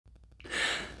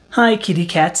Hi kitty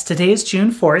cats, today is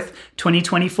June 4th,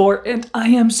 2024, and I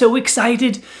am so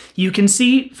excited! You can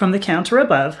see from the counter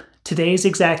above, today is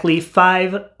exactly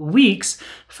 5 weeks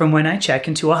from when I check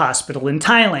into a hospital in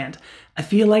Thailand. I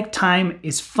feel like time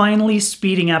is finally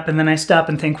speeding up, and then I stop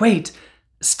and think, wait,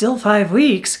 still 5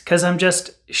 weeks? Because I'm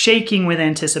just shaking with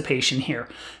anticipation here.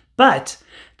 But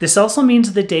this also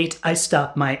means the date I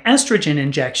stop my estrogen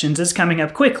injections is coming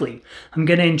up quickly. I'm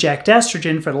going to inject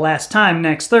estrogen for the last time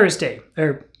next Thursday,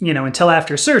 or, until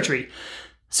after surgery.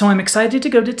 So I'm excited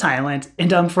to go to Thailand,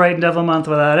 and I'm frightened of a month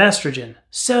without estrogen.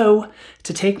 So,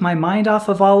 to take my mind off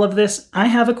of all of this, I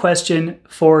have a question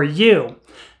for you.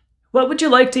 What would you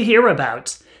like to hear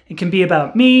about? It can be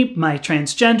about me, my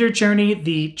transgender journey,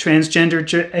 the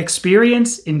transgender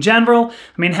experience in general. I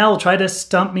mean, hell, try to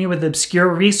stump me with obscure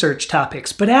research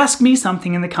topics, but ask me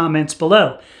something in the comments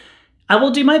below. I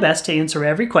will do my best to answer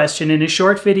every question in a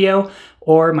short video,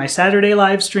 or my Saturday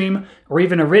live stream, or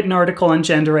even a written article on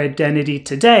gender identity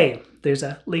today. There's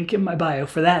a link in my bio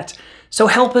for that. So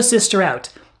help a sister out.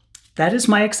 That is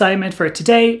my excitement for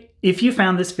today. If you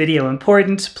found this video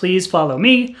important, please follow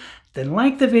me. Then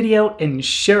like the video and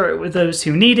share it with those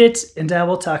who need it, and I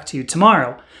will talk to you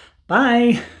tomorrow.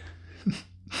 Bye!